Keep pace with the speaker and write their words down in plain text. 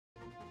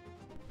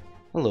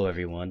Hello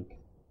everyone,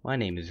 my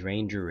name is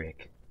Ranger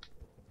Rick,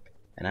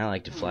 and I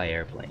like to fly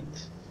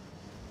airplanes.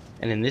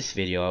 And in this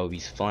video I will be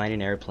flying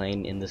an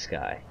airplane in the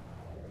sky.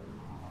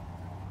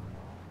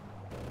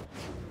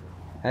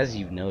 As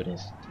you've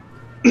noticed,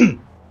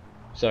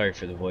 sorry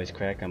for the voice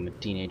crack, I'm a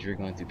teenager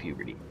going through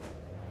puberty.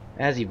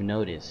 As you've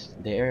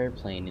noticed, the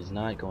airplane is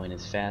not going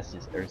as fast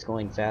as, or it's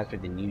going faster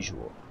than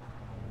usual.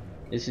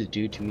 This is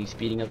due to me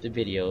speeding up the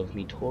video of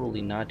me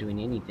totally not doing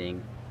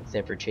anything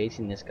except for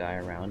chasing this guy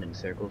around in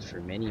circles for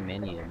many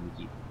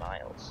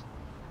miles.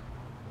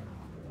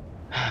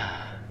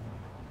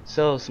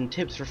 So some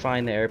tips for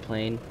flying the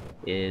airplane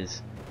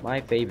is, my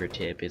favorite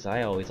tip is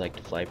I always like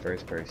to fly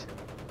first person,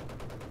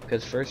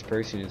 because first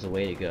person is the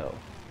way to go.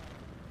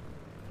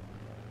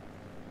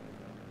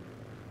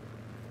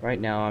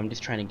 Right now I'm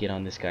just trying to get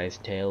on this guy's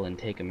tail and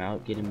take him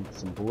out, get him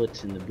some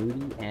bullets in the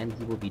booty, and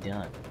he will be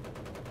done.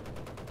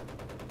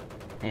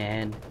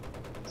 And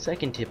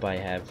second tip I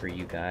have for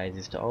you guys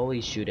is to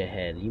always shoot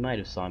ahead. You might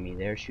have saw me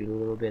there shoot a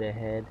little bit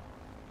ahead,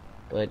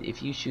 but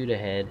if you shoot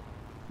ahead,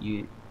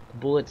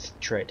 bullets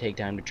take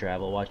time to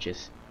travel. Watch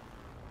this.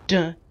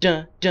 Dun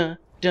dun dun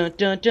dun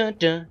dun dun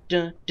dun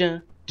dun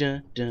dun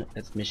dun dun.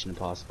 That's Mission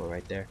Impossible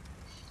right there.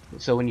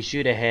 So when you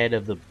shoot ahead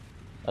of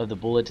the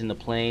bullets in the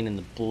plane and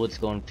the bullets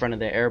go in front of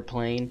the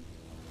airplane,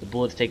 the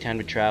bullets take time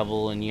to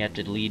travel and you have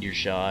to lead your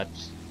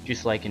shots,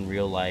 just like in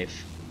real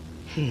life.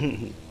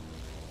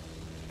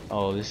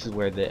 Oh, this is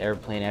where the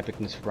airplane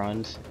epicness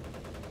runs.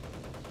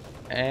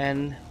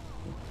 And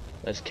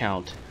let's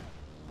count.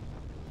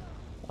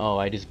 Oh,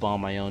 I just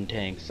bombed my own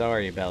tank.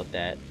 Sorry about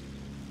that.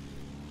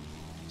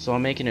 So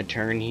I'm making a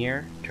turn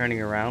here,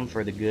 turning around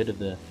for the good of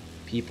the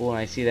people, and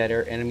I see that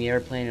enemy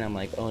airplane and I'm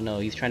like, oh no,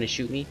 he's trying to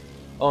shoot me.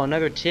 Oh,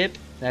 another tip,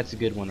 that's a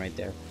good one right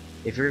there.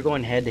 If you're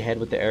going head to head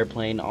with the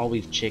airplane,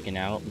 always chicken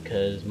out,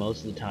 because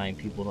most of the time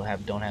people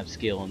don't have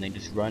skill and they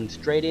just run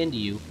straight into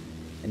you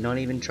and don't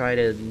even try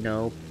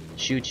to,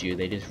 shoot you.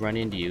 They just run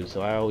into you.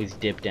 So I always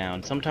dip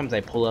down. Sometimes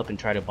I pull up and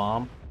try to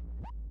bomb,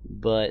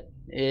 but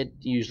it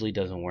usually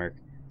doesn't work.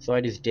 So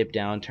I just dip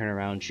down, turn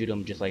around, shoot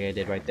them just like I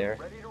did right there.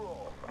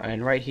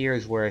 And right here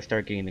is where I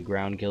start getting the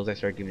ground kills. I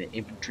start giving the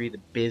infantry the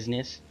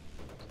business.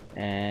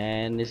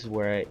 And this is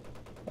where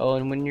oh,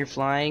 and when you're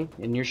flying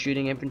and you're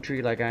shooting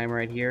infantry like I am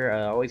right here,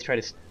 always try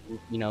to,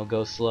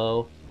 go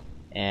slow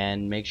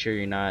and make sure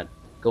you're not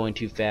going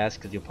too fast,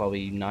 because you'll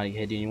probably not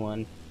hit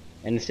anyone.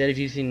 And instead of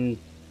using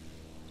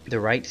the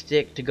right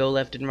stick to go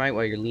left and right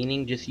while you're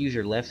leaning, just use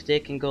your left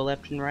stick and go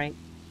left and right,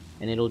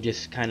 and it'll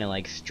just kind of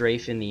like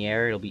strafe in the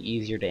air. It'll be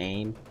easier to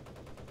aim,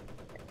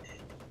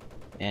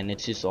 and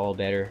it's just all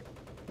better.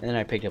 And then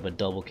I picked up a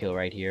double kill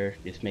right here,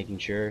 just making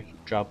sure.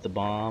 Drop the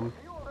bomb,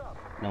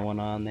 no one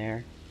on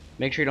there.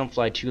 Make sure you don't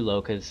fly too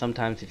low, because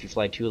sometimes if you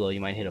fly too low you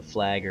might hit a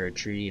flag or a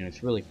tree, and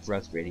it's really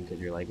frustrating because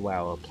you're like,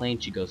 wow, a plane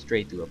should go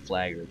straight through a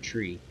flag or a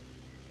tree.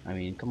 I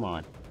mean, come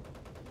on.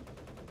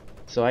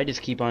 So I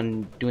just keep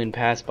on doing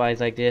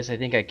pass-bys like this. I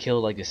think I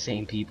killed like the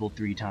same people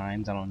 3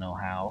 times. I don't know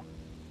how,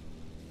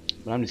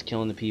 but I'm just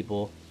killing the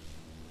people.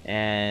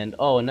 And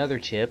oh, another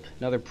tip,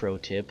 another pro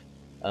tip.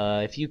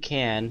 If you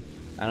can,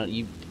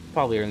 you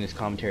probably are in this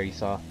commentary you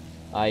saw,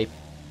 I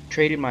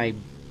traded my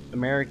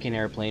American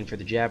airplane for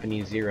the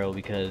Japanese Zero,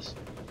 because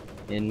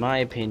in my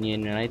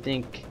opinion, and I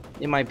think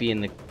it might be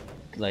in the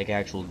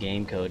actual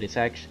game code, it's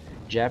actually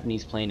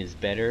Japanese plane is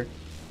better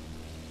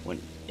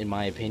in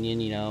my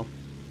opinion.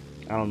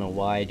 I don't know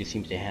why, it just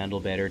seems to handle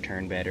better,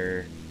 turn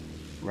better,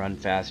 run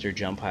faster,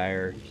 jump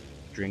higher,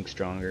 drink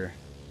stronger.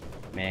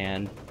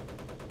 Man.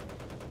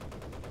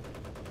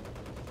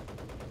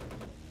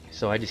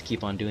 So I just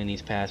keep on doing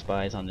these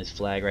pass-bys on this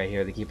flag right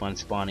here. They keep on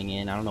spawning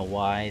in. I don't know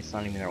why. It's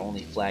not even their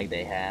only flag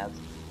they have.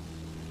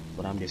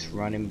 But I'm just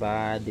running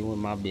by, doing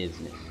my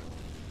business.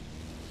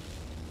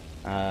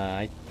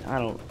 I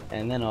don't.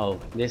 And then,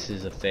 oh, this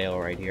is a fail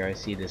right here. I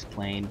see this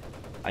plane.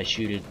 I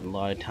shoot it a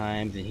lot of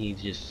times, and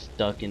he's just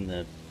stuck in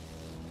the,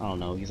 I don't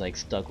know, he's like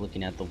stuck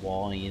looking at the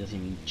wall and he doesn't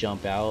even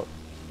jump out.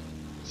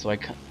 So I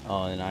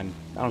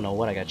don't know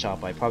what I got shot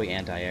by, probably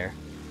anti-air.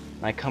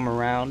 And I come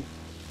around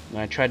and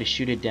I try to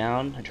shoot it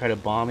down, I try to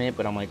bomb it,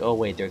 but I'm like, oh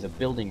wait, there's a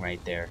building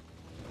right there.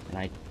 And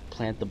I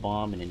plant the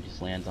bomb and it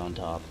just lands on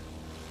top.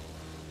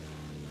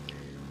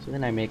 So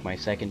then I make my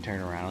second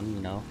turn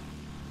around,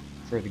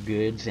 for the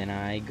goods, and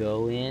I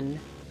go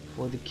in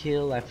for the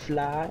kill. I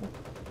fly.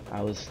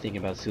 I was thinking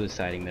about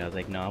suiciding, but I was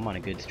like, no, I'm on a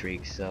good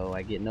streak, so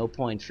I get no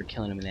points for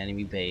killing him in the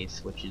enemy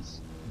base, which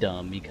is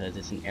dumb because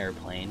it's an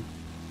airplane.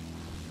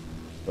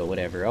 But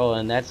whatever. Oh,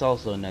 and that's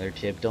also another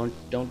tip: don't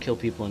kill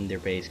people in their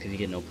base, because you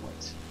get no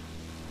points.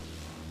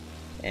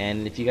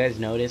 And if you guys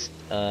noticed,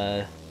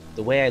 the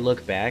way I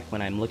look back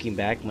when I'm looking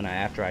back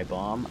after I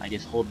bomb, I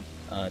just hold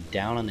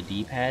down on the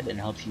D-pad, and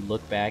it helps you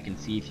look back and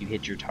see if you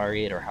hit your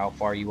target or how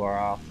far you are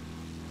off.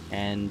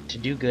 And to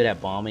do good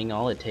at bombing,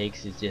 all it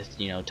takes is just,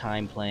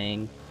 time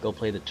playing, go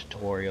play the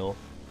tutorial,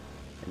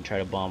 and try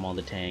to bomb all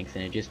the tanks,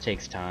 and it just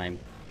takes time.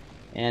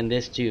 And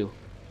this too,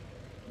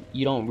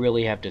 you don't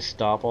really have to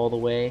stop all the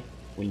way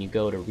when you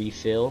go to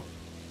refill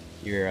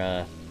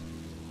your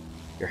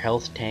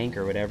health tank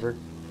or whatever.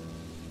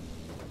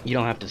 You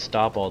don't have to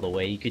stop all the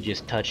way, you could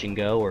just touch and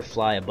go or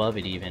fly above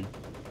it even.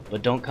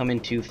 But don't come in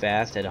too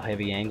fast at a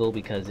heavy angle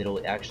because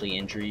it'll actually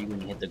injure you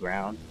when you hit the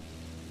ground.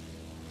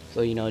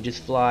 So you know,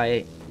 just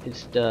fly,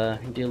 just do a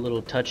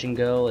little touch and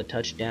go, a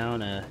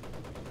touchdown.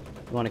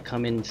 You want to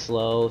come in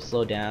slow,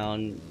 slow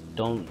down.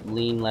 Don't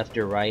lean left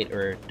or right,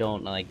 or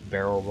don't like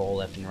barrel roll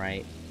left and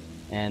right.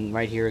 And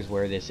right here is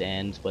where this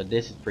ends, but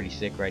this is pretty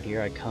sick right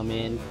here. I come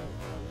in,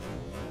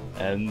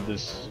 and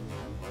this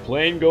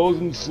plane goes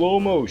in slow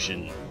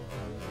motion.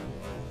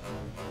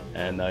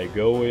 And I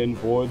go in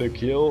for the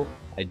kill.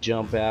 I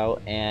jump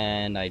out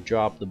and I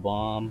drop the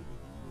bomb.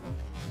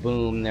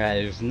 Boom,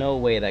 there's no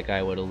way that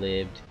guy would have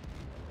lived.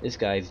 This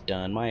guy's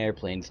done. My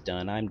airplane's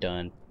done. I'm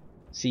done.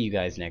 See you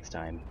guys next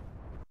time.